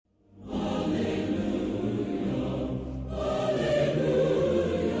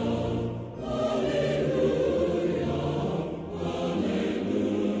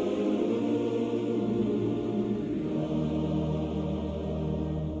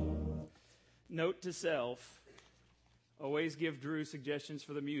Note to self, always give Drew suggestions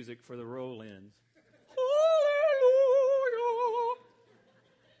for the music for the roll-ins. Hallelujah!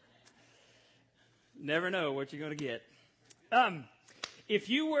 Never know what you're going to get. If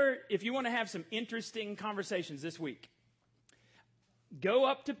you want to have some interesting conversations this week, go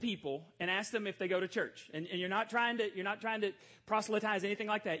up to people and ask them if they go to church. And you're not trying to proselytize anything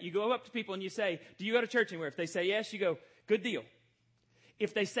like that. You go up to people and you say, do you go to church anywhere? If they say yes, you go, good deal.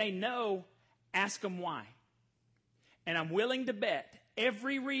 If they say no, ask them why. And I'm willing to bet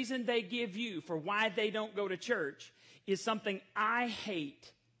every reason they give you for why they don't go to church is something I hate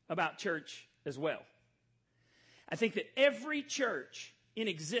about church as well. I think that every church in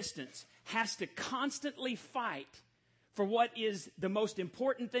existence has to constantly fight for what is the most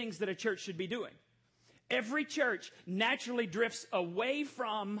important things that a church should be doing. Every church naturally drifts away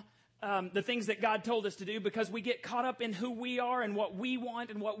from the things that God told us to do because we get caught up in who we are and what we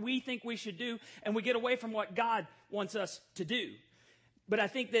want and what we think we should do, and we get away from what God wants us to do. But I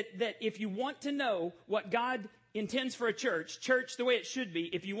think that if you want to know what God intends for a church the way it should be,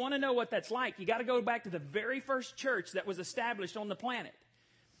 if you want to know what that's like, you got to go back to the very first church that was established on the planet.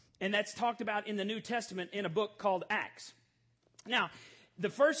 And that's talked about in the New Testament in a book called Acts. Now, the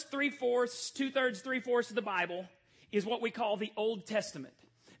first 3/4, 2/3, 3/4 of the Bible is what we call the Old Testament.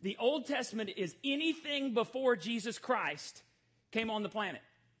 The Old Testament is anything before Jesus Christ came on the planet.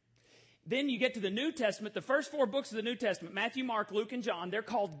 Then you get to the New Testament. The first 4 books of the New Testament, Matthew, Mark, Luke, and John, they're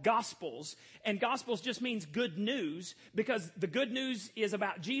called Gospels. And Gospels just means good news because the good news is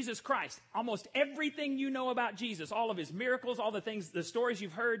about Jesus Christ. Almost everything you know about Jesus, all of his miracles, all the things, the stories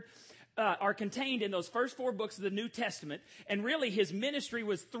you've heard, are contained in those first 4 books of the New Testament. And really his ministry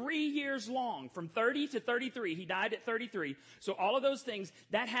was 3 years long, from 30 to 33. He died at 33. So all of those things,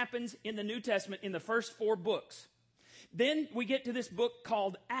 that happens in the New Testament in the first 4 books. Then we get to this book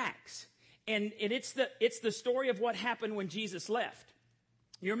called Acts. And it's the story of what happened when Jesus left.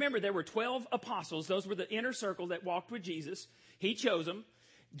 You remember there were 12 apostles. Those were the inner circle that walked with Jesus. He chose them.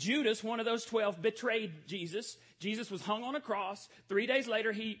 Judas, one of those 12, betrayed Jesus. Jesus was hung on a cross. 3 days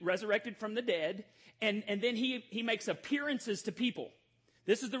later, he resurrected from the dead. And then he makes appearances to people.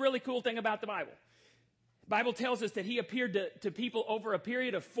 This is the really cool thing about the Bible. The Bible tells us that he appeared to people over a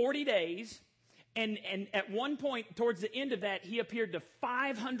period of 40 days. And at one point, towards the end of that, he appeared to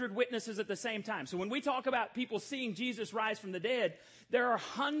 500 witnesses at the same time. So when we talk about people seeing Jesus rise from the dead, there are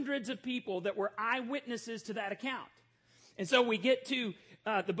hundreds of people that were eyewitnesses to that account. And so we get to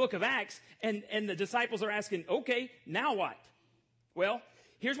the book of Acts, and the disciples are asking, okay, now what? Well,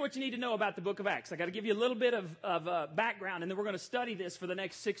 here's what you need to know about the book of Acts. I got to give you a little bit of background, and then we're going to study this for the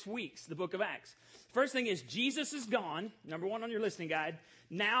next 6 weeks, the book of Acts. First thing is Jesus is gone. Number 1 on your listening guide.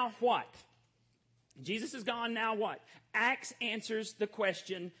 Now what? Jesus is gone, now what? Acts answers the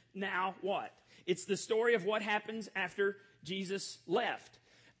question, now what? It's the story of what happens after Jesus left.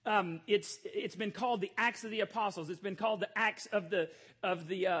 It's been called the Acts of the Apostles. It's been called the Acts of the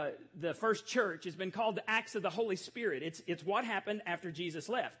first church. It's been called the Acts of the Holy Spirit. It's what happened after Jesus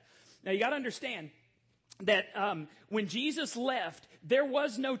left. Now you got to understand that when Jesus left, there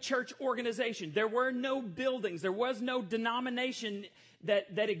was no church organization. There were no buildings. There was no denomination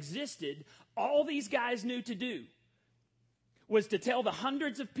that existed. All these guys knew to do was to tell the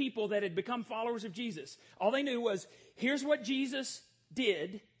hundreds of people that had become followers of Jesus. All they knew was, here's what Jesus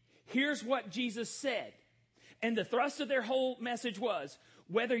did. Here's what Jesus said. And the thrust of their whole message was,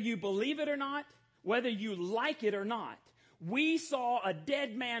 whether you believe it or not, whether you like it or not, we saw a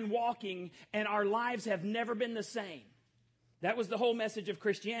dead man walking and our lives have never been the same. That was the whole message of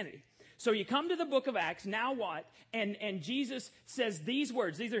Christianity. So you come to the book of Acts, now what? And Jesus says these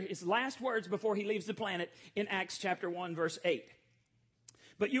words. These are his last words before he leaves the planet in Acts chapter 1, verse 8.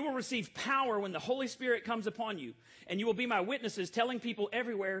 But you will receive power when the Holy Spirit comes upon you, and you will be my witnesses, telling people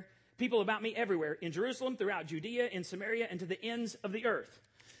about me everywhere, in Jerusalem, throughout Judea, in Samaria, and to the ends of the earth.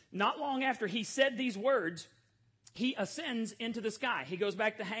 Not long after he said these words, he ascends into the sky. He goes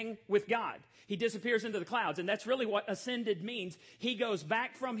back to hang with God. He disappears into the clouds. And that's really what ascended means. He goes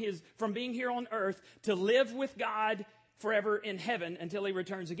back from being here on earth to live with God forever in heaven until he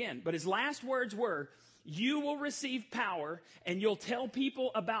returns again. But his last words were, you will receive power and you'll tell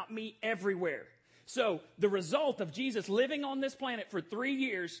people about me everywhere. So the result of Jesus living on this planet for 3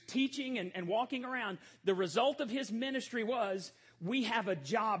 years, teaching and walking around, the result of his ministry was, we have a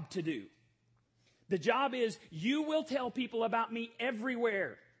job to do. The job is, you will tell people about me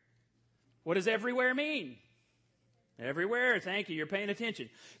everywhere. What does everywhere mean? Everywhere. Thank you. You're paying attention.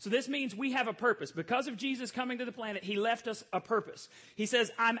 So this means we have a purpose. Because of Jesus coming to the planet, he left us a purpose. He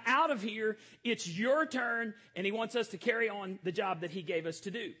says, I'm out of here. It's your turn. And he wants us to carry on the job that he gave us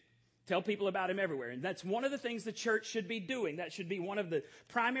to do. Tell people about him everywhere. And that's one of the things the church should be doing. That should be one of the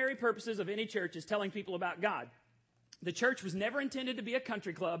primary purposes of any church, is telling people about God. The church was never intended to be a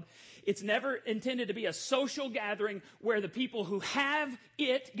country club. It's never intended to be a social gathering where the people who have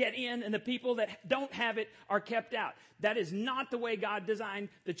it get in and the people that don't have it are kept out. That is not the way God designed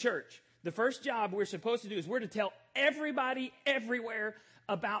the church. The first job we're supposed to do is we're to tell everybody everywhere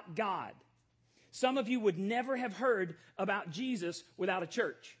about God. Some of you would never have heard about Jesus without a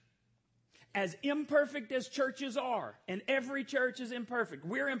church. As imperfect as churches are, and every church is imperfect,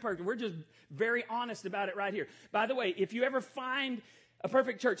 we're imperfect. We're just very honest about it right here. By the way, if you ever find a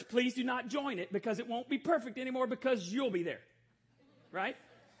perfect church, please do not join it, because it won't be perfect anymore, because you'll be there. Right?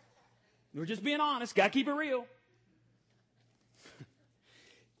 We're just being honest. Got to keep it real.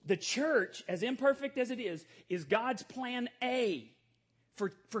 The church, as imperfect as it is God's plan A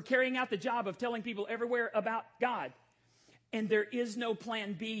for carrying out the job of telling people everywhere about God. And there is no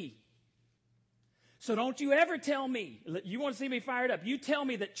plan B. So don't you ever tell me, you want to see me fired up, you tell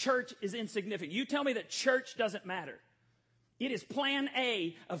me that church is insignificant. You tell me that church doesn't matter. It is plan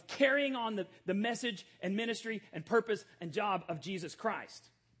A of carrying on the message and ministry and purpose and job of Jesus Christ.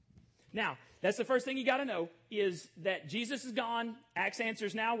 Now, that's the first thing you got to know, is that Jesus is gone. Acts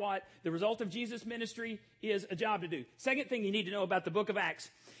answers now what? The result of Jesus' ministry is a job to do. Second thing you need to know about the book of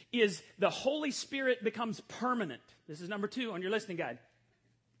Acts is the Holy Spirit becomes permanent. This is number 2 on your listening guide.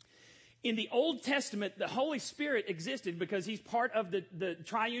 In the Old Testament, the Holy Spirit existed because he's part of the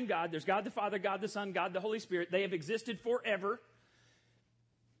triune God. There's God the Father, God the Son, God the Holy Spirit. They have existed forever.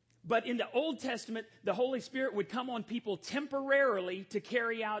 But in the Old Testament, the Holy Spirit would come on people temporarily to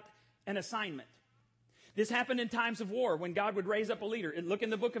carry out an assignment. This happened in times of war when God would raise up a leader. And look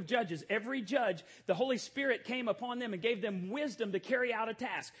in the book of Judges. Every judge, the Holy Spirit came upon them and gave them wisdom to carry out a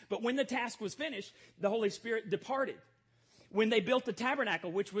task. But when the task was finished, the Holy Spirit departed. When they built the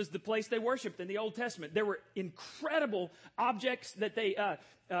tabernacle, which was the place they worshiped in the Old Testament, there were incredible objects that they,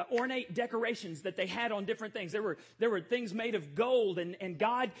 ornate decorations that they had on different things. There were things made of gold, and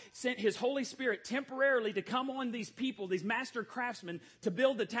God sent his Holy Spirit temporarily to come on these people, these master craftsmen, to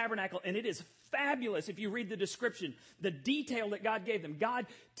build the tabernacle. And it is fabulous if you read the description, the detail that God gave them. God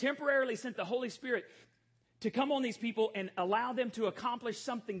temporarily sent the Holy Spirit to come on these people and allow them to accomplish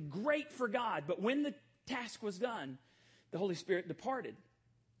something great for God. But when the task was done, the Holy Spirit departed.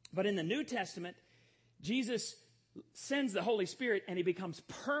 But in the New Testament, Jesus sends the Holy Spirit and he becomes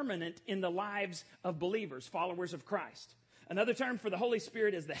permanent in the lives of believers, followers of Christ. Another term for the Holy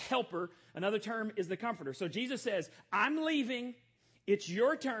Spirit is the helper. Another term is the comforter. So Jesus says, I'm leaving. It's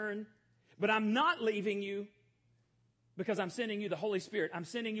your turn, but I'm not leaving you because I'm sending you the Holy Spirit. I'm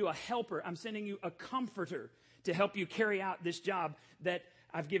sending you a helper. I'm sending you a comforter to help you carry out this job that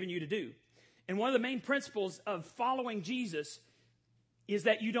I've given you to do. And one of the main principles of following Jesus is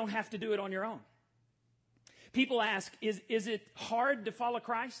that you don't have to do it on your own. People ask, is it hard to follow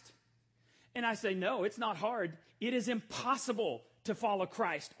Christ? And I say, no, it's not hard. It is impossible to follow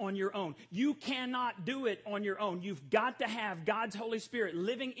Christ on your own. You cannot do it on your own. You've got to have God's Holy Spirit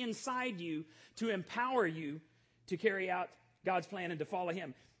living inside you to empower you to carry out God's plan and to follow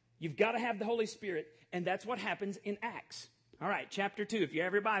him. You've got to have the Holy Spirit, and that's what happens in Acts. All right, chapter 2. If you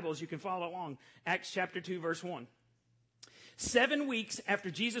have your Bibles, you can follow along. Acts chapter 2, verse 1. 7 weeks after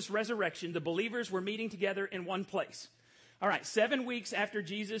Jesus' resurrection, the believers were meeting together in one place. All right, 7 weeks after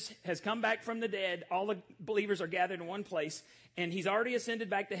Jesus has come back from the dead, all the believers are gathered in one place, and he's already ascended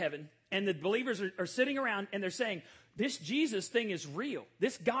back to heaven. And the believers are sitting around, and they're saying, this Jesus thing is real.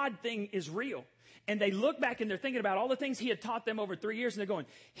 This God thing is real. And they look back and they're thinking about all the things he had taught them over 3 years. And they're going,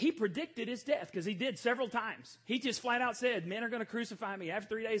 he predicted his death, because he did several times. He just flat out said, men are going to crucify me. After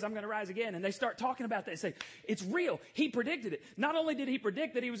 3 days, I'm going to rise again. And they start talking about that and say, it's real. He predicted it. Not only did he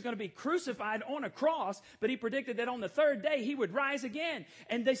predict that he was going to be crucified on a cross, but he predicted that on the 3rd day he would rise again.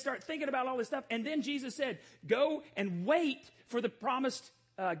 And they start thinking about all this stuff. And then Jesus said, go and wait for the promised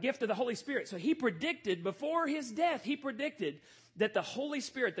gift of the Holy Spirit. So he predicted, before his death, he predicted that the Holy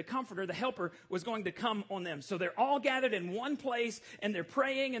Spirit, the Comforter, the Helper, was going to come on them. So they're all gathered in one place, and they're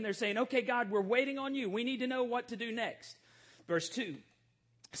praying, and they're saying, okay, God, we're waiting on you. We need to know what to do next. Verse 2.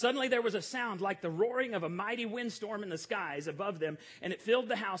 Suddenly there was a sound like the roaring of a mighty windstorm in the skies above them, and it filled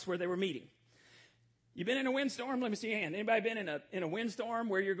the house where they were meeting. You been in a windstorm? Let me see your hand. Anybody been in a windstorm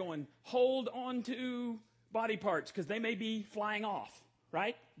where you're going, hold on to body parts because they may be flying off?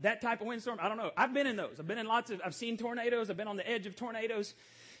 Right? That type of windstorm. I don't know. I've been in those. I've seen tornadoes. I've been on the edge of tornadoes.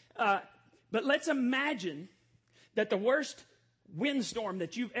 But let's imagine that the worst windstorm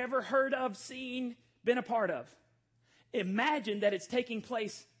that you've ever heard of, seen, been a part of. Imagine that it's taking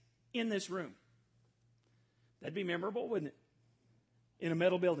place in this room. That'd be memorable, wouldn't it? In a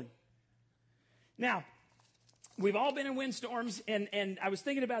metal building. Now, we've all been in windstorms, and I was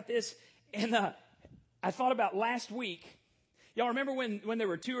thinking about this, and I thought about last week. Y'all remember when there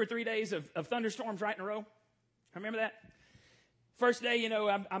were 2 or 3 days of thunderstorms right in a row? I remember that. First day,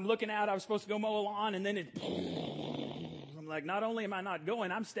 I'm looking out. I was supposed to go mow a lawn, and then I'm like, not only am I not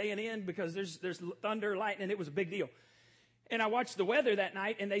going, I'm staying in because there's thunder, lightning. It was a big deal. And I watched the weather that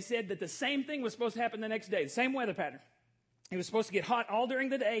night, and they said that the same thing was supposed to happen the next day, the same weather pattern. It was supposed to get hot all during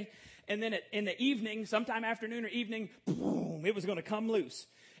the day, and then in the evening, sometime afternoon or evening, boom, it was going to come loose.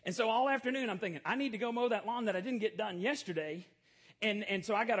 And so all afternoon, I'm thinking, I need to go mow that lawn that I didn't get done yesterday. And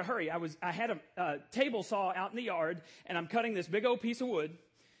so I got to hurry. I had a table saw out in the yard, and I'm cutting this big old piece of wood.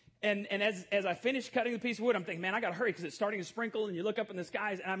 And as I finished cutting the piece of wood, I'm thinking, man, I got to hurry because it's starting to sprinkle, and you look up in the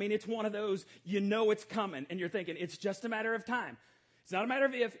skies, and I mean, it's one of those, it's coming, and you're thinking, it's just a matter of time. It's not a matter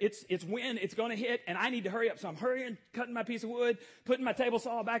of if, it's when it's going to hit, and I need to hurry up. So I'm hurrying, cutting my piece of wood, putting my table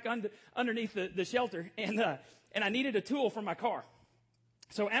saw back underneath the shelter, and I needed a tool for my car.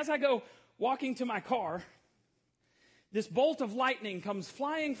 So as I go walking to my car, this bolt of lightning comes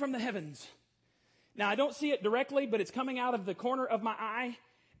flying from the heavens. Now, I don't see it directly, but it's coming out of the corner of my eye,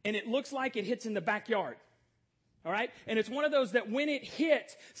 and it looks like it hits in the backyard. All right? And it's one of those that when it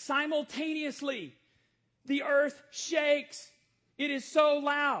hits, simultaneously, the earth shakes. It is so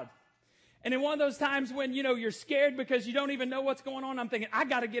loud. And in one of those times when, you're scared because you don't even know what's going on, I'm thinking, I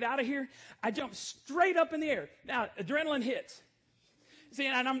got to get out of here. I jump straight up in the air. Now, adrenaline hits. See,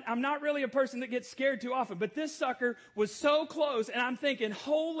 and I'm not really a person that gets scared too often, but this sucker was so close, and I'm thinking,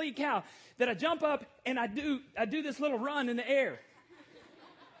 holy cow, that I jump up and I do this little run in the air.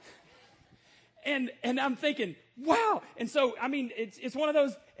 And I'm thinking, wow. And so, I mean, it's one of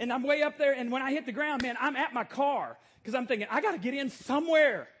those, and I'm way up there, and when I hit the ground, man, I'm at my car, because I'm thinking, I got to get in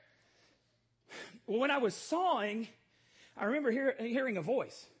somewhere. Well, when I was sawing, I remember hearing a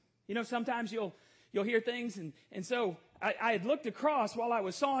voice. Sometimes you'll hear things, and so I had looked across while I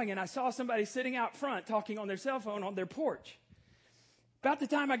was sawing, and I saw somebody sitting out front talking on their cell phone on their porch. About the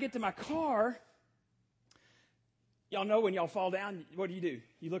time I get to my car, y'all know when y'all fall down, what do?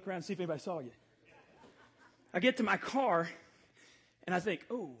 You look around and see if anybody saw you. I get to my car, and I think,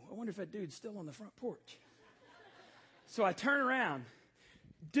 oh, I wonder if that dude's still on the front porch. So I turn around.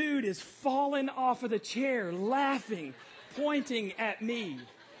 Dude is falling off of the chair, laughing, pointing at me.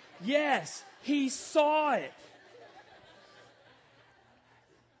 Yes, he saw it.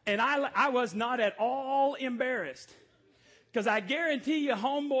 And I was not at all embarrassed, because I guarantee you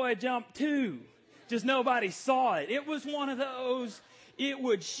homeboy jumped too. Just nobody saw it. It was one of those, it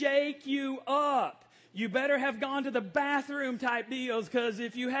would shake you up. You better have gone to the bathroom type deals, because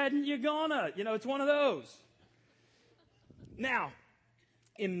if you hadn't, you're gonna. It's one of those. Now,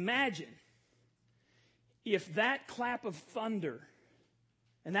 imagine if that clap of thunder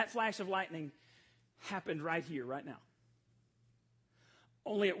and that flash of lightning happened right here, right now.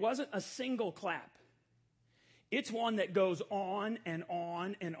 Only it wasn't a single clap. It's one that goes on and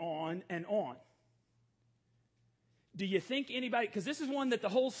on and on and on. Do you think anybody, because this is one that the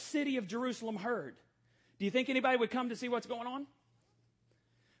whole city of Jerusalem heard. Do you think anybody would come to see what's going on?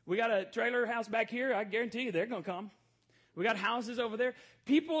 We got a trailer house back here. I guarantee you they're going to come. We got houses over there.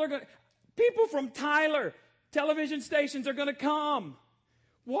 People from Tyler television stations are going to come.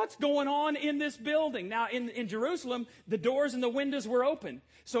 What's going on in this building? Now, in Jerusalem, the doors and the windows were open.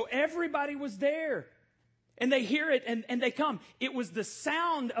 So everybody was there. And they hear it and they come. It was the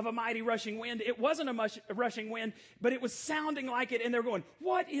sound of a mighty rushing wind. It wasn't a rushing wind, but it was sounding like it. And they're going,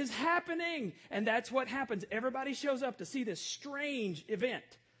 what is happening? And that's what happens. Everybody shows up to see this strange event.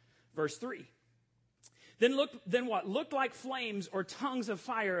 Verse 3. Then what looked like flames or tongues of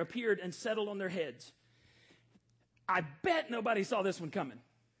fire appeared and settled on their heads. I bet nobody saw this one coming.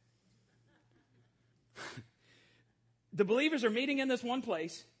 The believers are meeting in this one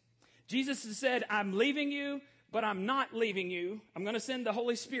place. Jesus has said, I'm leaving you, but I'm not leaving you. I'm going to send the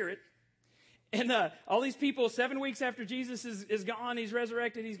Holy Spirit. And all these people, 7 weeks after Jesus is gone, he's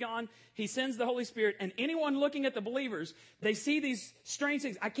resurrected, he's gone, he sends the Holy Spirit. And anyone looking at the believers, they see these strange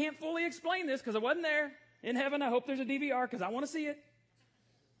things. I can't fully explain this because I wasn't there in heaven. I hope there's a DVR because I want to see it.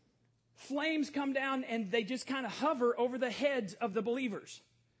 Flames come down and they just kind of hover over the heads of the believers.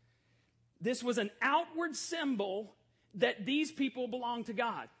 This was an outward symbol that these people belong to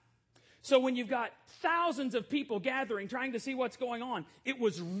God. So when you've got thousands of people gathering, trying to see what's going on, it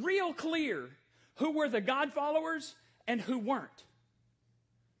was real clear who were the God followers and who weren't.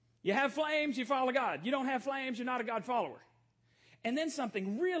 You have flames, you follow God. You don't have flames, you're not a God follower. And then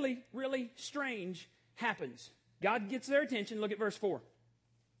something really, really strange happens. God gets their attention. Look at verse 4.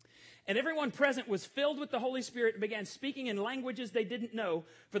 And everyone present was filled with the Holy Spirit and began speaking in languages they didn't know,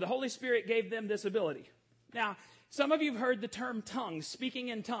 for the Holy Spirit gave them this ability. Now, some of you have heard the term tongues, speaking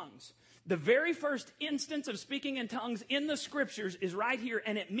in tongues. The very first instance of speaking in tongues in the scriptures is right here,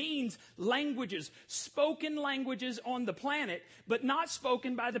 and it means languages, spoken languages on the planet, but not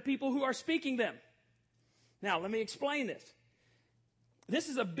spoken by the people who are speaking them. Now, let me explain this. This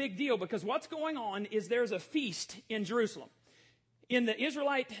is a big deal because what's going on is there's a feast in Jerusalem. In the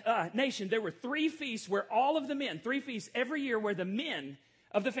Israelite nation, there were 3 feasts where all of the men, 3 feasts every year where the men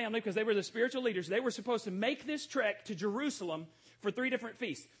of the family, because they were the spiritual leaders, they were supposed to make this trek to Jerusalem for 3 different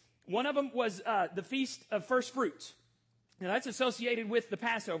feasts. One of them was the Feast of First Fruits. Now, that's associated with the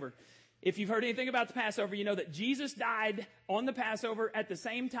Passover. If you've heard anything about the Passover, you know that Jesus died on the Passover at the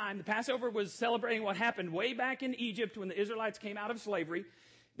same time. The Passover was celebrating what happened way back in Egypt when the Israelites came out of slavery.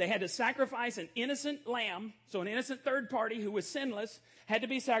 They had to sacrifice an innocent lamb, so an innocent third party who was sinless had to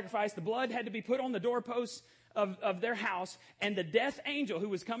be sacrificed. The blood had to be put on the doorposts of their house, and the death angel who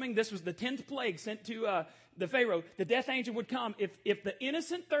was coming, this was the 10th plague sent to the Pharaoh, the death angel would come. If the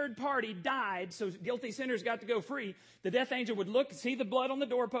innocent third party died, so guilty sinners got to go free, the death angel would look, see the blood on the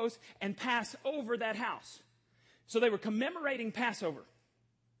doorpost, and pass over that house. So they were commemorating Passover.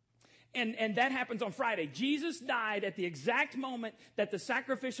 And that happens on Friday. Jesus died at the exact moment that the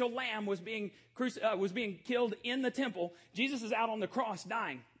sacrificial lamb was being killed in the temple. Jesus is out on the cross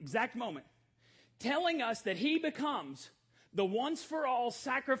dying, exact moment, telling us that he becomes the once-for-all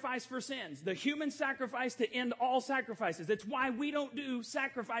sacrifice for sins, the human sacrifice to end all sacrifices. That's why we don't do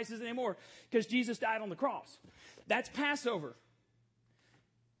sacrifices anymore, because Jesus died on the cross. That's Passover.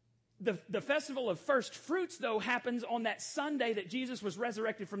 The festival of first fruits, though, happens on that Sunday that Jesus was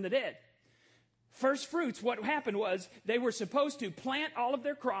resurrected from the dead. First fruits, what happened was they were supposed to plant all of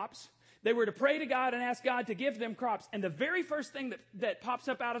their crops. They were to pray to God and ask God to give them crops. And the very first thing that pops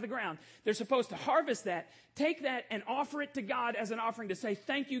up out of the ground, they're supposed to harvest that, take that and offer it to God as an offering to say,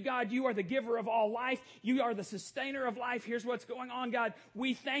 thank you, God, you are the giver of all life. You are the sustainer of life. Here's what's going on, God.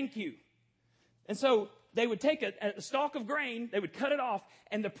 We thank you. And so they would take a stalk of grain, they would cut it off,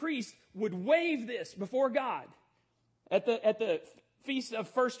 and the priest would wave this before God at the Feast of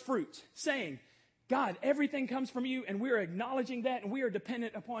First Fruits, saying, God, everything comes from you, and we are acknowledging that, and we are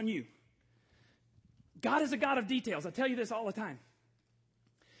dependent upon you. God is a God of details. I tell you this all the time.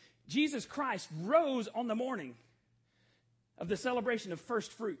 Jesus Christ rose on the morning of the celebration of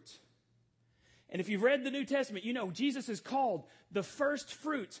first fruits. And if you've read the New Testament, you know Jesus is called the first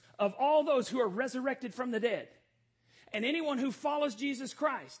fruits of all those who are resurrected from the dead. And anyone who follows Jesus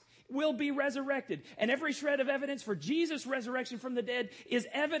Christ will be resurrected. And every shred of evidence for Jesus' resurrection from the dead is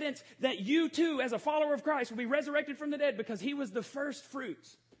evidence that you too, as a follower of Christ, will be resurrected from the dead because he was the first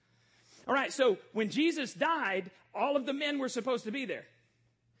fruits. All right, so when Jesus died, all of the men were supposed to be there.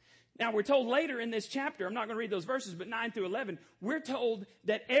 Now, we're told later in this chapter, I'm not going to read those verses, but 9 through 11, we're told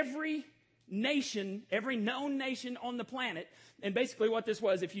that every nation, every known nation on the planet, and basically what this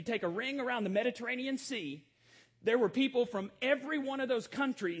was, if you take a ring around the Mediterranean Sea, there were people from every one of those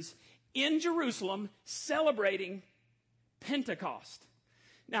countries in Jerusalem celebrating Pentecost.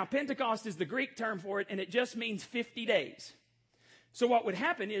 Now, Pentecost is the Greek term for it, and it just means 50 days. So what would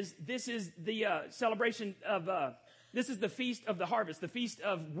happen is this is the celebration of, this is the Feast of the Harvest, the Feast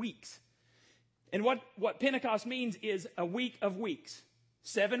of Weeks. And what Pentecost means is a week of weeks.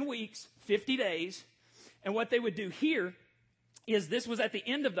 7 weeks, 50 days. And what they would do here is this was at the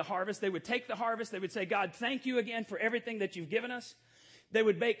end of the harvest. They would take the harvest. They would say, God, thank you again for everything that you've given us. They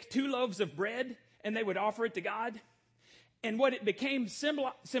would bake 2 loaves of bread, and they would offer it to God. And what it became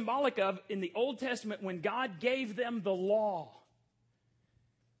symbolic of in the Old Testament, when God gave them the law,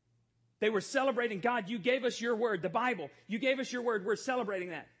 they were celebrating, God, you gave us your word, the Bible. You gave us your word. We're celebrating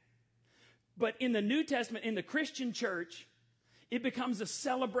that. But in the New Testament, in the Christian church, it becomes a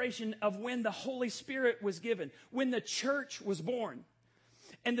celebration of when the Holy Spirit was given, when the church was born.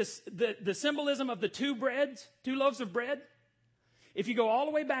 And the symbolism of the 2 loaves of bread, if you go all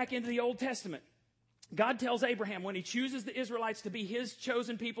the way back into the Old Testament, God tells Abraham when he chooses the Israelites to be his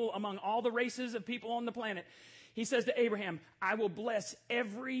chosen people among all the races of people on the planet, he says to Abraham, I will bless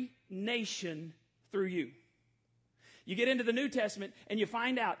every nation through you. You get into the New Testament and you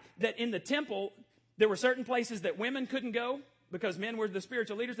find out that in the temple, there were certain places that women couldn't go because men were the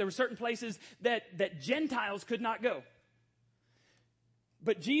spiritual leaders. There were certain places that Gentiles could not go.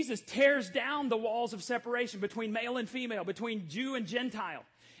 But Jesus tears down the walls of separation between male and female, between Jew and Gentile.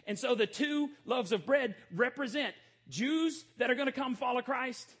 And so the 2 loaves of bread represent Jews that are going to come follow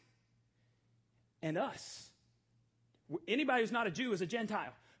Christ and us. Anybody who's not a Jew is a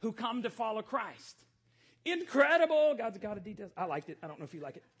Gentile who come to follow Christ. Incredible. God's a God of details. I liked it. I don't know if you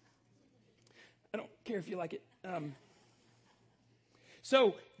like it. I don't care if you like it.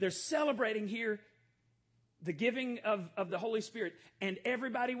 So they're celebrating here the giving of the Holy Spirit, and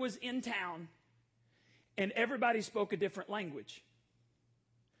everybody was in town, and everybody spoke a different language.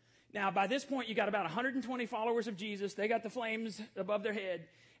 Now, by this point, you got about 120 followers of Jesus. They got the flames above their head,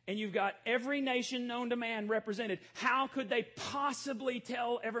 and you've got every nation known to man represented. How could they possibly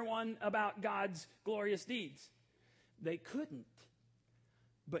tell everyone about God's glorious deeds? They couldn't,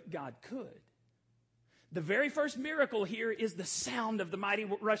 but God could. The very first miracle here is the sound of the mighty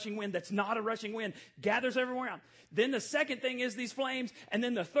rushing wind that's not a rushing wind, gathers everywhere around. Then the second thing is these flames, and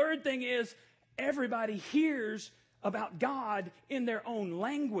then the third thing is everybody hears about God in their own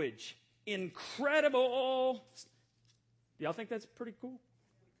language. Incredible. Do y'all think that's pretty cool?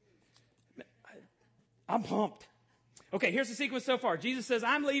 I'm pumped. Okay, here's the sequence so far. Jesus says,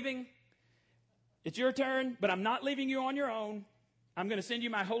 I'm leaving. It's your turn, but I'm not leaving you on your own. I'm going to send you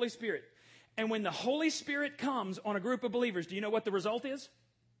my Holy Spirit. And when the Holy Spirit comes on a group of believers, do you know what the result is?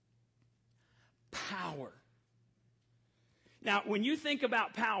 Power. Now, when you think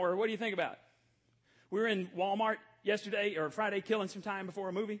about power, what do you think about? We were in Walmart yesterday or Friday killing some time before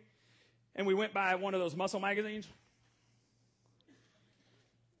a movie, and we went by one of those muscle magazines.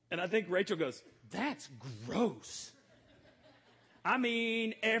 And I think Rachel goes, that's gross. I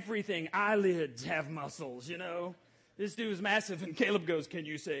mean, everything. Eyelids have muscles, you know. This dude's massive, and Caleb goes, can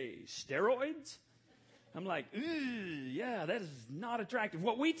you say steroids? I'm like, yeah, that is not attractive.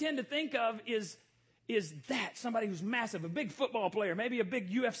 What we tend to think of is that, somebody who's massive, a big football player, maybe a big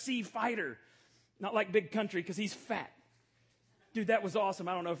UFC fighter. Not like Big Country, because he's fat. Dude, that was awesome.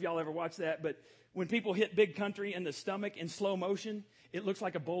 I don't know if y'all ever watched that, but when people hit Big Country in the stomach in slow motion, it looks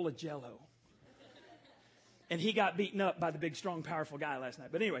like a bowl of Jell-O. And he got beaten up by the big, strong, powerful guy last night.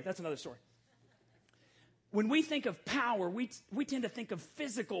 But anyway, that's another story. When we think of power, we tend to think of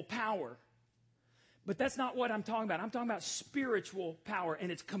physical power. But that's not what I'm talking about. I'm talking about spiritual power,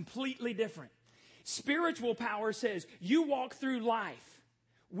 and it's completely different. Spiritual power says you walk through life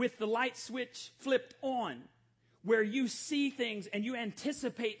with the light switch flipped on, where you see things and you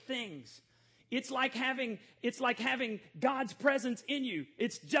anticipate things. It's like having God's presence in you.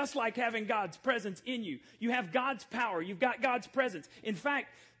 It's just like having God's presence in you. You have God's power. You've got God's presence. In fact,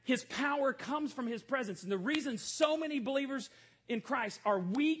 His power comes from His presence. And the reason so many believers in Christ are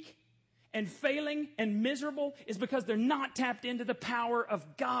weak and failing and miserable is because they're not tapped into the power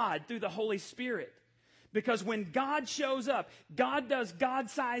of God through the Holy Spirit. Because when God shows up, God does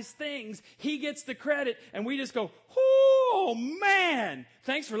God-sized things. He gets the credit, and we just go, oh, man,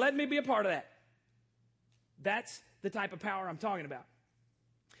 thanks for letting me be a part of that. That's the type of power I'm talking about.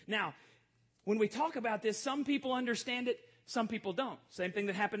 Now, when we talk about this, some people understand it, some people don't. Same thing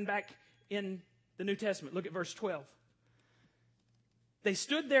that happened back in the New Testament. Look at verse 12. They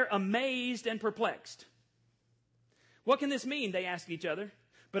stood there amazed and perplexed. What can this mean? They asked each other.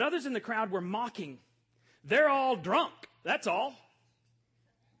 But others in the crowd were mocking. They're all drunk. That's all.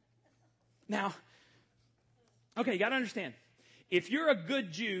 Now, okay, you got to understand. If you're a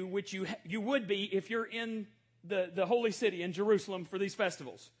good Jew, which you would be if you're in the holy city in Jerusalem for these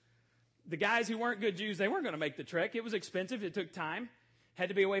festivals. The guys who weren't good Jews, they weren't going to make the trek. It was expensive. It took time. Had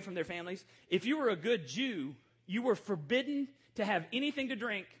to be away from their families. If you were a good Jew, you were forbidden to have anything to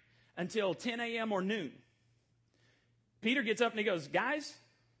drink until 10 a.m. or noon. Peter gets up and he goes, guys,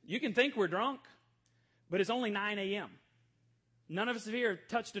 you can think we're drunk, but it's only 9 a.m. None of us here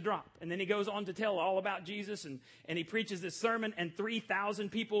touched a drop. And then he goes on to tell all about Jesus, and he preaches this sermon, and 3,000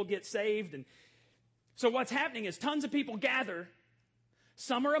 people get saved. And so what's happening is tons of people gather.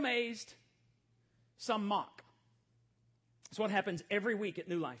 Some are amazed. Some mock. That's what happens every week at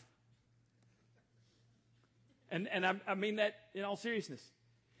New Life. And I mean that in all seriousness.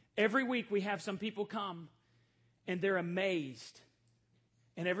 Every week we have some people come, and they're amazed.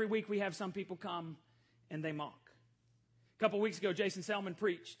 And every week we have some people come, and they mock. A couple weeks ago, Jason Selman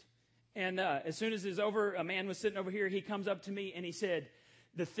preached. And as soon as it was over, a man was sitting over here. He comes up to me and he said,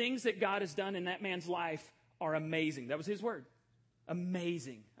 the things that God has done in that man's life are amazing. That was his word.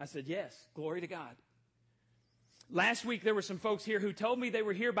 Amazing. I said, yes, glory to God. Last week, there were some folks here who told me they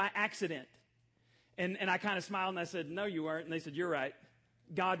were here by accident. And I kind of smiled and I said, no, you weren't. And they said, you're right.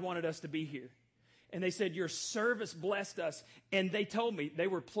 God wanted us to be here. And they said, your service blessed us. And they told me they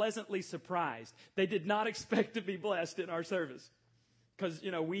were pleasantly surprised. They did not expect to be blessed in our service. Because,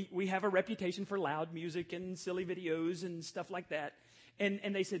 you know, we have a reputation for loud music and silly videos and stuff like that.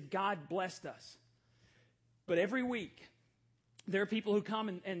 And they said, God blessed us. But every week, there are people who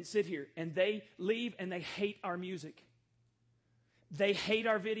come and sit here. And they leave and they hate our music. They hate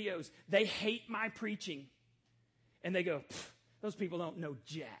our videos. They hate my preaching. And they go, those people don't know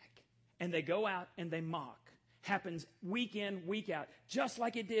jack. and they go out and they mock. Happens week in, week out, just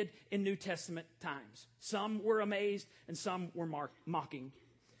like it did in New Testament times. Some were amazed and some were mocking.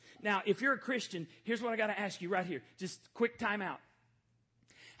 Now, if you're a Christian, here's what I got to ask you right here. Just quick time out.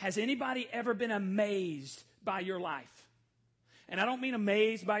 Has anybody ever been amazed by your life? And I don't mean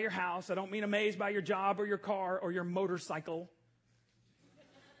amazed by your house. I don't mean amazed by your job or your car or your motorcycle.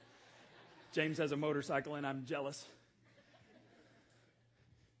 James has a motorcycle and I'm jealous.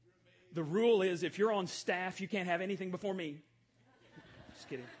 The rule is if you're on staff, you can't have anything before me. Just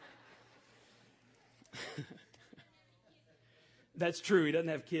kidding. That's true. He doesn't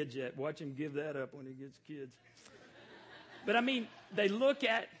have kids yet. Watch him give that up when he gets kids. But I mean, they look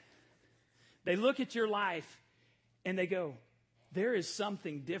at your life and they go, there is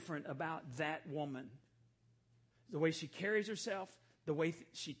something different about that woman. The way she carries herself, the way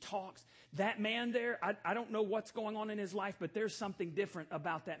she talks. That man there, I don't know what's going on in his life, but there's something different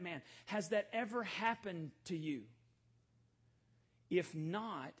about that man. Has that ever happened to you? If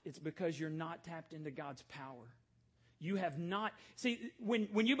not, it's because you're not tapped into God's power. You have not. See,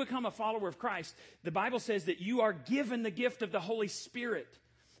 when you become a follower of Christ, the Bible says that you are given the gift of the Holy Spirit.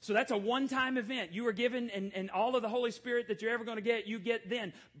 So that's a one-time event. You are given, and all of the Holy Spirit that you're ever going to get, you get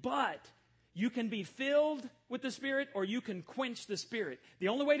then. But you can be filled with the Spirit or you can quench the Spirit. The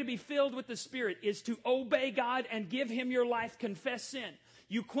only way to be filled with the Spirit is to obey God and give Him your life, confess sin.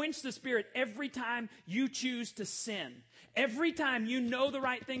 You quench the Spirit every time you choose to sin. Every time you know the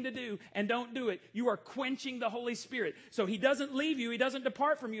right thing to do and don't do it, you are quenching the Holy Spirit. So He doesn't leave you. He doesn't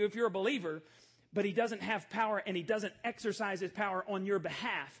depart from you if you're a believer, but He doesn't have power and He doesn't exercise His power on your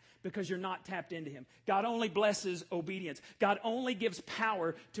behalf because you're not tapped into Him. God only blesses obedience. God only gives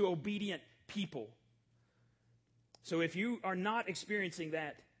power to obedient people. So if you are not experiencing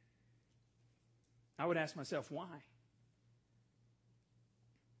that, I would ask myself, why?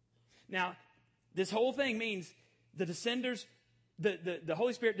 Now, this whole thing means the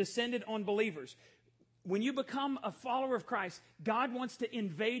Holy Spirit descended on believers. When you become a follower of Christ, God wants to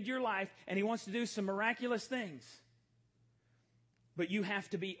invade your life and He wants to do some miraculous things. But you have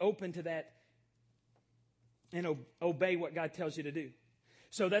to be open to that and obey what God tells you to do.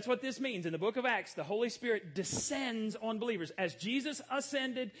 So that's what this means. In the book of Acts, the Holy Spirit descends on believers. As Jesus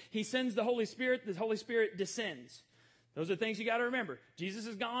ascended, He sends the Holy Spirit. The Holy Spirit descends. Those are things you got to remember. Jesus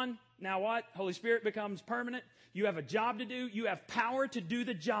is gone. Now what? Holy Spirit becomes permanent. You have a job to do. You have power to do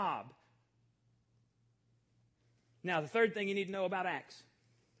the job. Now, the third thing you need to know about Acts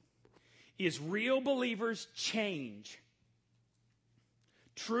is real believers change.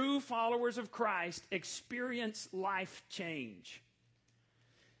 True followers of Christ experience life change.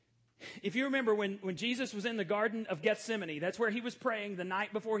 If you remember when Jesus was in the Garden of Gethsemane, that's where He was praying the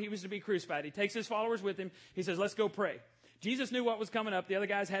night before He was to be crucified. He takes His followers with Him. He says, let's go pray. Jesus knew what was coming up. The other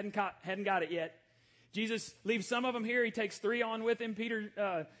guys hadn't got it yet. Jesus leaves some of them here. He takes 3 on with Him,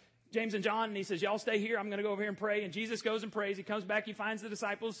 Peter, James, and John, and He says, y'all stay here. I'm going to go over here and pray. And Jesus goes and prays. He comes back. He finds the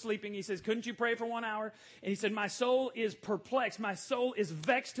disciples sleeping. He says, couldn't you pray for 1 hour? And He said, my soul is perplexed. My soul is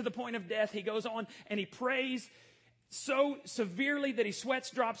vexed to the point of death. He goes on and He prays so severely that he sweats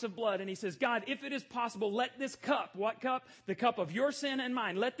drops of blood. And he says, God, if it is possible, let this cup, what cup? The cup of your sin and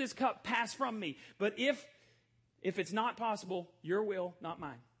mine. Let this cup pass from me. But if it's not possible, your will, not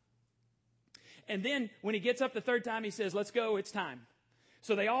mine. And then when he gets up the third time, he says, let's go, it's time.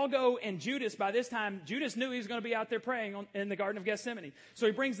 So they all go, and Judas, by this time, Judas knew he was going to be out there praying in the Garden of Gethsemane. So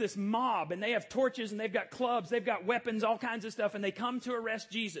he brings this mob, and they have torches, and they've got clubs, they've got weapons, all kinds of stuff, and they come to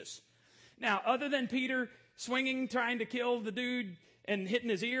arrest Jesus. Now, other than Peter swinging, trying to kill the dude and hitting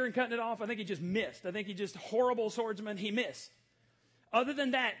his ear and cutting it off, I think he just missed. I think he just, horrible swordsman, he missed. Other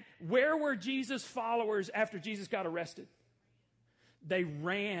than that, where were Jesus' followers after Jesus got arrested? They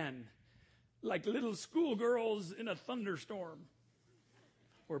ran like little schoolgirls in a thunderstorm.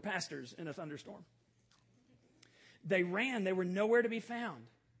 Or pastors in a thunderstorm. They ran. They were nowhere to be found.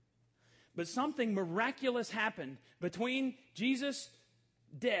 But something miraculous happened between Jesus'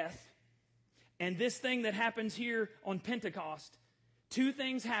 death and this thing that happens here on Pentecost. 2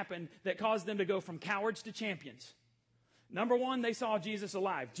 things happened that caused them to go from cowards to champions. Number 1, they saw Jesus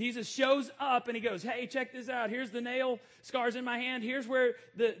alive. Jesus shows up and He goes, hey, check this out. Here's the nail scars in my hand. Here's where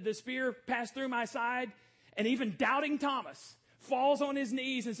the spear passed through my side. And even doubting Thomas falls on his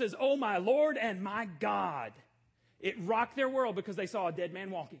knees and says, oh, my Lord and my God. It rocked their world because they saw a dead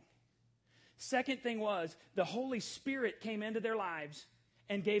man walking. Second thing was the Holy Spirit came into their lives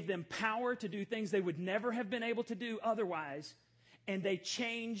and gave them power to do things they would never have been able to do otherwise. And they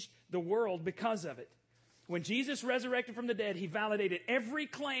changed the world because of it. When Jesus resurrected from the dead, He validated every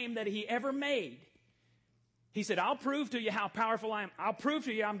claim that He ever made. He said, I'll prove to you how powerful I am. I'll prove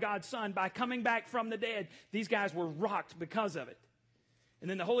to you I'm God's son by coming back from the dead. These guys were rocked because of it. And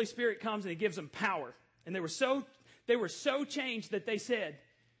then the Holy Spirit comes and he gives them power. And they were so changed that they said,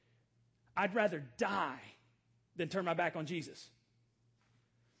 I'd rather die than turn my back on Jesus.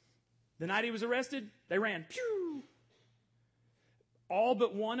 The night he was arrested, they ran. Pew! All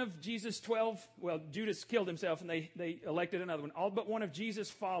but one of Jesus' 12, well, Judas killed himself and they elected another one. All but one of Jesus'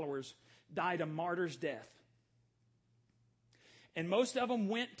 followers died a martyr's death. And most of them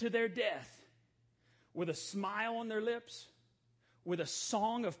went to their death with a smile on their lips, with a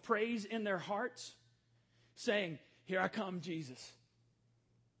song of praise in their hearts, saying, here I come, Jesus.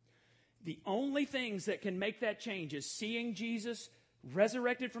 The only things that can make that change is seeing Jesus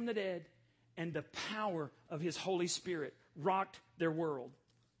resurrected from the dead and the power of his Holy Spirit rocked their world.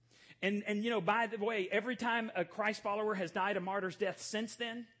 And you know, by the way, every time a Christ follower has died a martyr's death since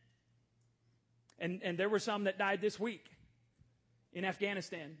then, and there were some that died this week in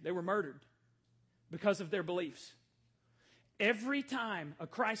Afghanistan, they were murdered because of their beliefs. Every time a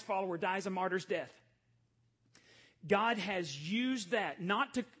Christ follower dies a martyr's death, God has used that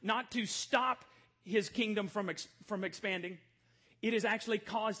not to stop his kingdom from expanding. It has actually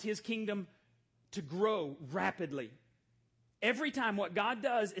caused his kingdom to grow rapidly. Every time what God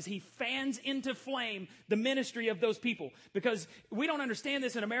does is he fans into flame the ministry of those people. Because we don't understand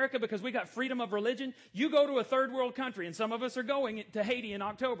this in America because we got freedom of religion. You go to a third world country, and some of us are going to Haiti in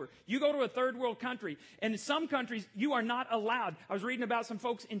October. You go to a third world country, and in some countries you are not allowed. I was reading about some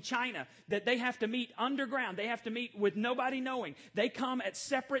folks in China that they have to meet underground. They have to meet with nobody knowing. They come at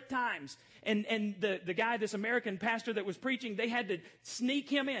separate times. And the guy, this American pastor that was preaching, they had to sneak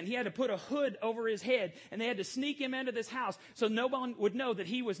him in. He had to put a hood over his head, and they had to sneak him into this house so no one would know that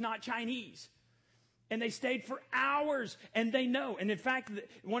he was not Chinese. And they stayed for hours, and they know. And in fact,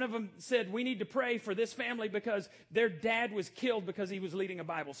 one of them said, we need to pray for this family because their dad was killed because he was leading a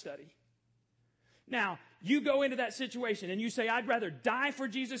Bible study. Now, you go into that situation and you say, I'd rather die for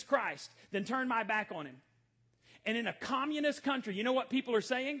Jesus Christ than turn my back on him. And in a communist country, you know what people are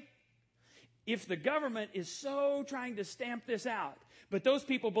saying? If the government is so trying to stamp this out, but those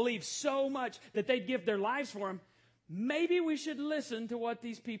people believe so much that they'd give their lives for him, maybe we should listen to what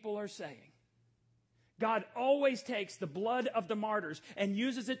these people are saying. God always takes the blood of the martyrs and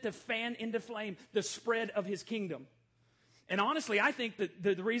uses it to fan into flame the spread of his kingdom. And honestly, I think that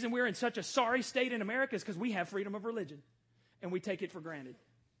the reason we're in such a sorry state in America is because we have freedom of religion and we take it for granted.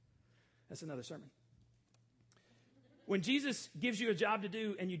 That's another sermon. When Jesus gives you a job to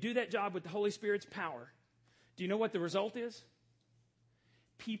do and you do that job with the Holy Spirit's power, do you know what the result is?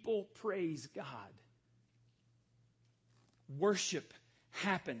 People praise God. Worship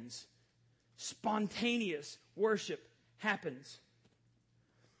happens. Spontaneous worship happens.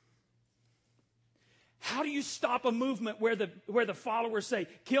 How do you stop a movement where the followers say,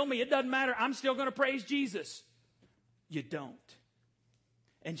 kill me, it doesn't matter, I'm still going to praise Jesus? You don't.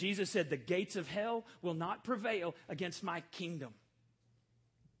 And Jesus said, the gates of hell will not prevail against my kingdom.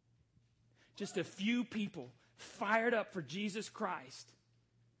 Just a few people fired up for Jesus Christ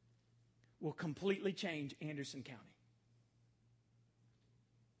will completely change Anderson County.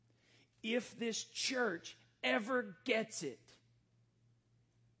 If this church ever gets it,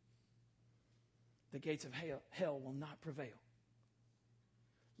 the gates of hell will not prevail.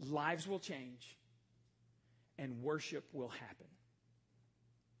 Lives will change and worship will happen.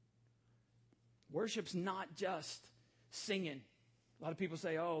 Worship's not just singing. A lot of people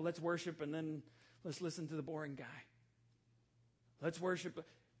say, oh, let's worship and then let's listen to the boring guy. Let's worship.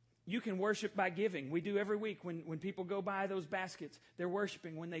 You can worship by giving. We do every week when people go buy those baskets. They're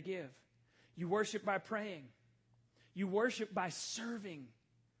worshiping when they give. You worship by praying. You worship by serving.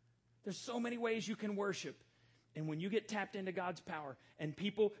 There's so many ways you can worship. And when you get tapped into God's power and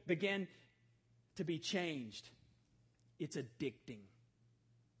people begin to be changed, it's addicting.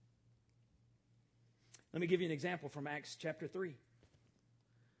 Let me give you an example from Acts chapter 3.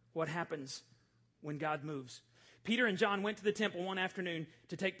 What happens when God moves? Peter and John went to the temple one afternoon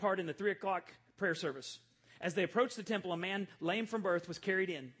to take part in the 3 o'clock prayer service. As they approached the temple, a man lame from birth was carried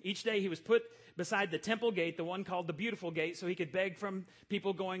in. Each day he was put beside the temple gate, the one called the Beautiful Gate, so he could beg from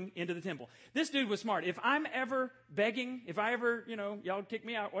people going into the temple. This dude was smart. If I'm ever begging, if I ever, y'all kick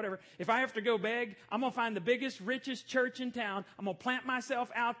me out, whatever. If I have to go beg, I'm going to find the biggest, richest church in town. I'm going to plant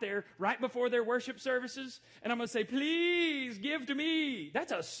myself out there right before their worship services, and I'm going to say, please give to me.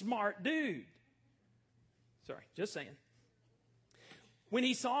 That's a smart dude. Sorry, just saying. When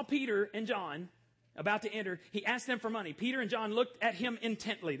he saw Peter and John about to enter, he asked them for money. Peter and John looked at him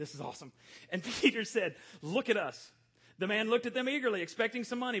intently. This is awesome. And Peter said, look at us. The man looked at them eagerly, expecting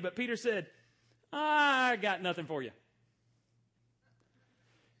some money. But Peter said, I got nothing for you.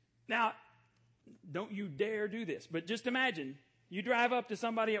 Now, don't you dare do this, but just imagine you drive up to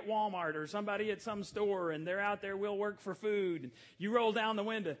somebody at Walmart or somebody at some store and they're out there, we'll work for food. And you roll down the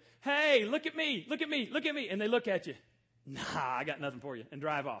window. Hey, look at me, look at me, look at me. And they look at you. Nah, I got nothing for you. And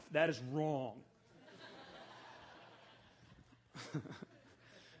drive off. That is wrong.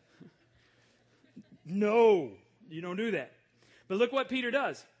 No, you don't do that. But look what Peter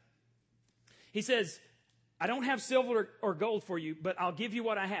does. He says, I don't have silver or gold for you, but I'll give you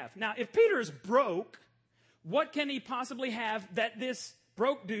what I have. Now, if Peter is broke, what can he possibly have that this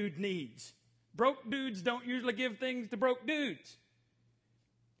broke dude needs? Broke dudes don't usually give things to broke dudes.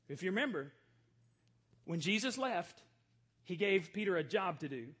 If you remember, when Jesus left, he gave Peter a job to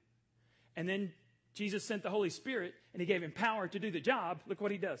do. And then Jesus sent the Holy Spirit and he gave him power to do the job. Look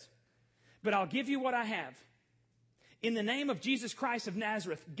what he does. But I'll give you what I have. In the name of Jesus Christ of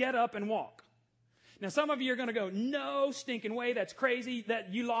Nazareth, get up and walk. Now, some of you are going to go, no stinking way, that's crazy,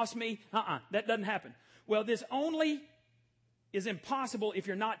 that you lost me. That doesn't happen. Well, this only is impossible if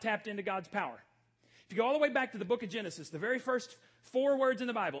you're not tapped into God's power. If you go all the way back to the book of Genesis, the very first 4 words in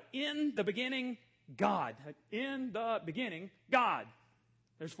the Bible, in the beginning, God. In the beginning, God.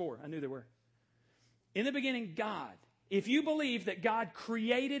 There's 4. I knew there were. In the beginning, God. If you believe that God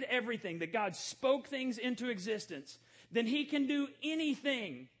created everything, that God spoke things into existence, then he can do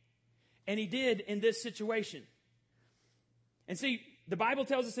anything. And he did in this situation. And see, the Bible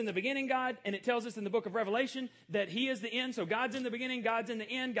tells us in the beginning, God, and it tells us in the book of Revelation that he is the end. So God's in the beginning, God's in the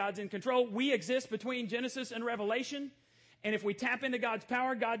end, God's in control. We exist between Genesis and Revelation. And if we tap into God's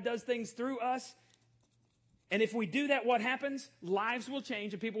power, God does things through us. And if we do that, what happens? Lives will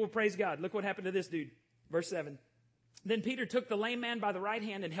change and people will praise God. Look what happened to this dude. Verse 7. Then Peter took the lame man by the right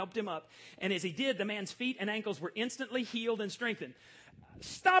hand and helped him up. And as he did, the man's feet and ankles were instantly healed and strengthened.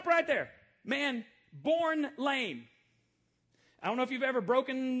 Stop right there. Man, born lame. I don't know if you've ever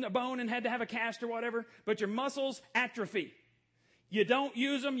broken a bone and had to have a cast or whatever, but your muscles atrophy. You don't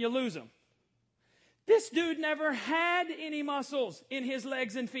use them, you lose them. This dude never had any muscles in his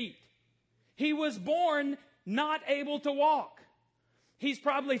legs and feet. He was born not able to walk. He's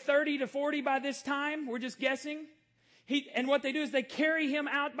probably 30 to 40 by this time. We're just guessing. And what they do is they carry him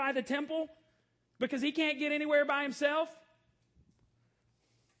out by the temple because he can't get anywhere by himself.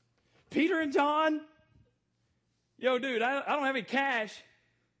 Peter and John, yo, dude, I don't have any cash.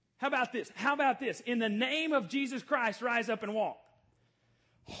 How about this? How about this? In the name of Jesus Christ, rise up and walk.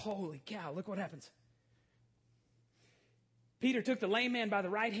 Holy cow, look what happens. Peter took the lame man by the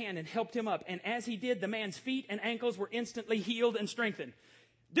right hand and helped him up. And as he did, the man's feet and ankles were instantly healed and strengthened.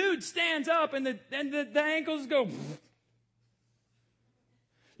 Dude stands up and the ankles go.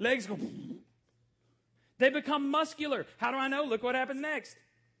 Legs go. They become muscular. How do I know? Look what happened next.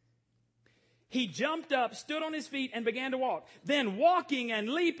 He jumped up, stood on his feet, and began to walk. Then walking and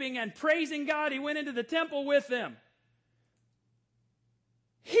leaping and praising God, he went into the temple with them.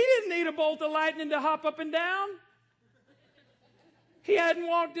 He didn't need a bolt of lightning to hop up and down. He hadn't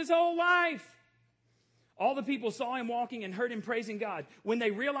walked his whole life. All the people saw him walking and heard him praising God. When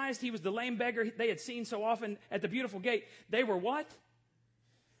they realized he was the lame beggar they had seen so often at the beautiful gate, they were what?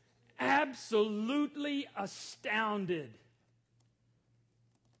 Absolutely astounded.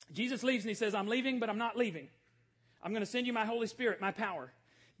 Jesus leaves and he says, I'm leaving, but I'm not leaving. I'm going to send you my Holy Spirit, my power.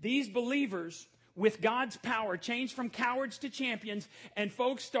 These believers with God's power changed from cowards to champions, and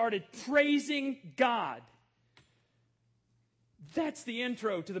folks started praising God. That's the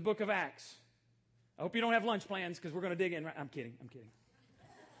intro to the book of Acts. I hope you don't have lunch plans because we're going to dig in. I'm kidding.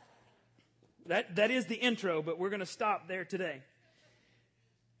 That is the intro, but we're going to stop there today.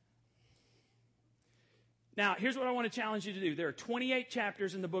 Now, here's what I want to challenge you to do. There are 28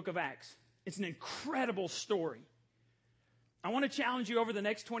 chapters in the book of Acts. It's an incredible story. I want to challenge you over the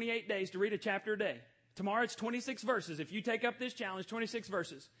next 28 days to read a chapter a day. Tomorrow it's 26 verses. If you take up this challenge, 26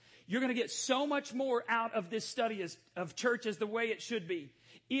 verses. You're going to get so much more out of this study of church as the way it should be.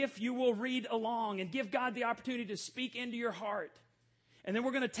 If you will read along and give God the opportunity to speak into your heart. And then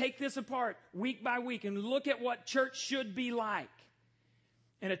we're going to take this apart week by week and look at what church should be like.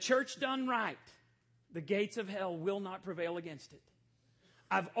 And a church done right, the gates of hell will not prevail against it.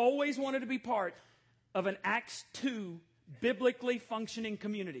 I've always wanted to be part of an Acts 2 biblically functioning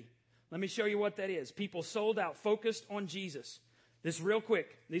community. Let me show you what that is. People sold out, focused on Jesus. This real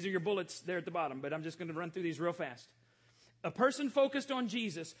quick. These are your bullets there at the bottom, but I'm just going to run through these real fast. A person focused on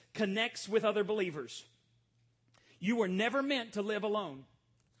Jesus connects with other believers. You were never meant to live alone.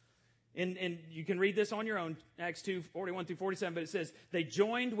 And you can read this on your own, Acts 2, 41 through 47, but it says, they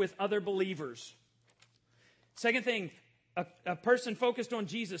joined with other believers. Second thing, a person focused on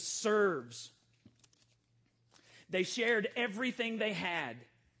Jesus serves. They shared everything they had.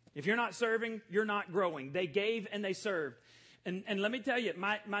 If you're not serving, you're not growing. They gave and they served. And let me tell you,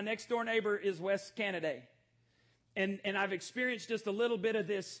 my next door neighbor is Wes Canada. And I've experienced just a little bit of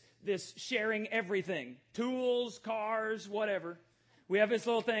this sharing everything. Tools, cars, whatever. We have this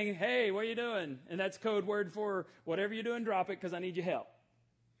little thing, hey, what are you doing? And that's code word for whatever you're doing, drop it because I need your help.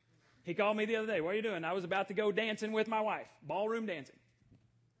 He called me the other day. What are you doing? I was about to go dancing with my wife. Ballroom dancing.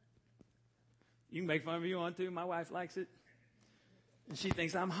 You can make fun of me if you want to. My wife likes it. And she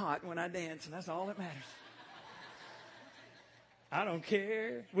thinks I'm hot when I dance, and that's all that matters. I don't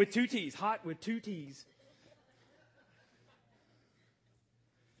care. With 2 T's. Hot with 2 T's.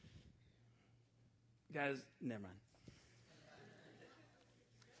 Guys, never mind.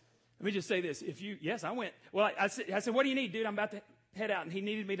 Let me just say this. I said, what do you need, dude? I'm about to head out. And he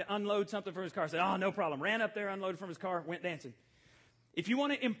needed me to unload something from his car. I said, oh, no problem. Ran up there, unloaded from his car, went dancing. If you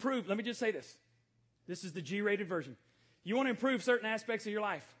want to improve, let me just say this. This is the G-rated version. You want to improve certain aspects of your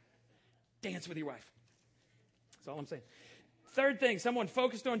life, dance with your wife. That's all I'm saying. Third thing, someone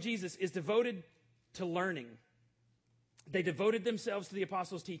focused on Jesus is devoted to learning. They devoted themselves to the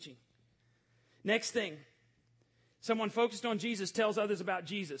apostles' teaching. Next thing, someone focused on Jesus tells others about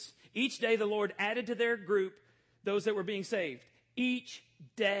Jesus. Each day the Lord added to their group those that were being saved. Each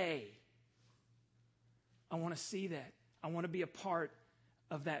day. I want to see that. I want to be a part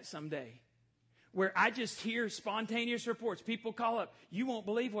of that someday. Where I just hear spontaneous reports. People call up, you won't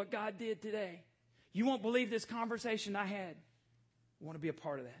believe what God did today. You won't believe this conversation I had. I want to be a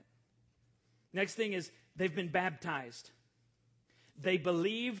part of that. Next thing is they've been baptized. They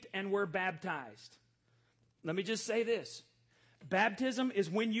believed and were baptized. Let me just say this. Baptism is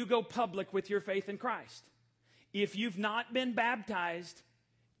when you go public with your faith in Christ. If you've not been baptized,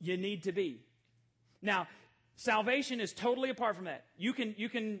 you need to be. Now, salvation is totally apart from that. You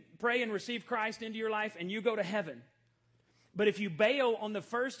can pray and receive Christ into your life and you go to heaven. But if you bail on the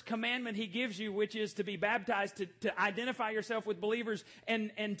first commandment he gives you, which is to be baptized, to identify yourself with believers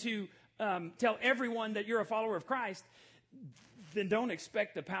and to tell everyone that you're a follower of Christ, then don't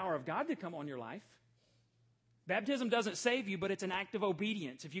expect the power of God to come on your life. Baptism doesn't save you, but it's an act of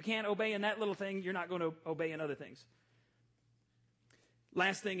obedience. If you can't obey in that little thing, you're not going to obey in other things.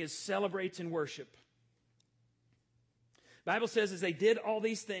 Last thing is celebrates and worship. The Bible says as they did all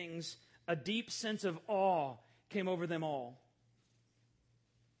these things, a deep sense of awe came over them all.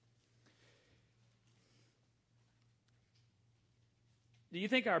 Do you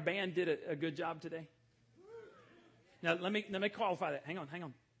think our band did a good job today? Now, let me qualify that. Hang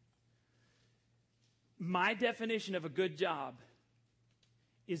on. My definition of a good job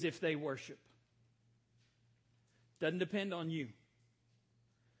is if they worship. Doesn't depend on you.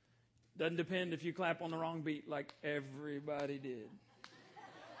 Doesn't depend if you clap on the wrong beat like everybody did.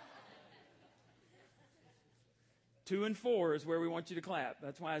 2 and 4 is where we want you to clap.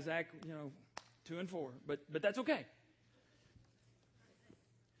 That's why Zach, 2 and 4. But that's okay.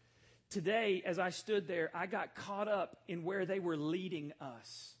 Today, as I stood there, I got caught up in where they were leading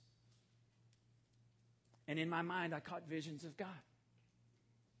us. And in my mind, I caught visions of God.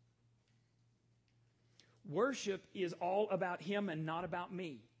 Worship is all about Him and not about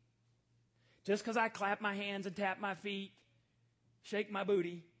me. Just because I clap my hands and tap my feet, shake my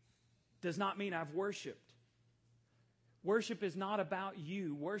booty, does not mean I've worshiped. Worship is not about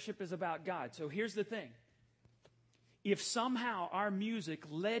you. Worship is about God. So here's the thing. If somehow our music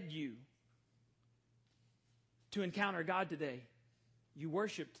led you to encounter God today, you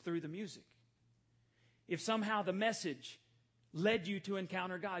worshiped through the music. If somehow the message led you to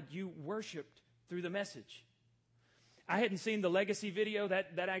encounter God, you worshiped through the message. I hadn't seen the legacy video.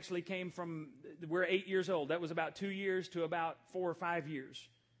 That actually came from, we're 8 years old. That was about 2 years to about 4 or 5 years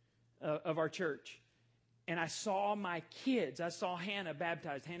of our church. And I saw my kids. I saw Hannah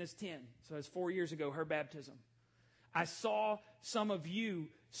baptized. Hannah's 10. So it's 4 years ago, her baptism. I saw some of you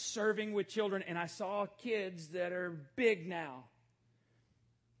serving with children, and I saw kids that are big now.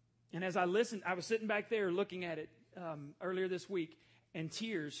 And as I listened, I was sitting back there looking at it earlier this week, and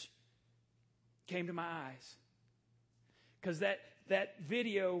tears came to my eyes. Because that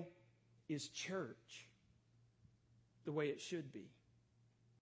video is church the way it should be.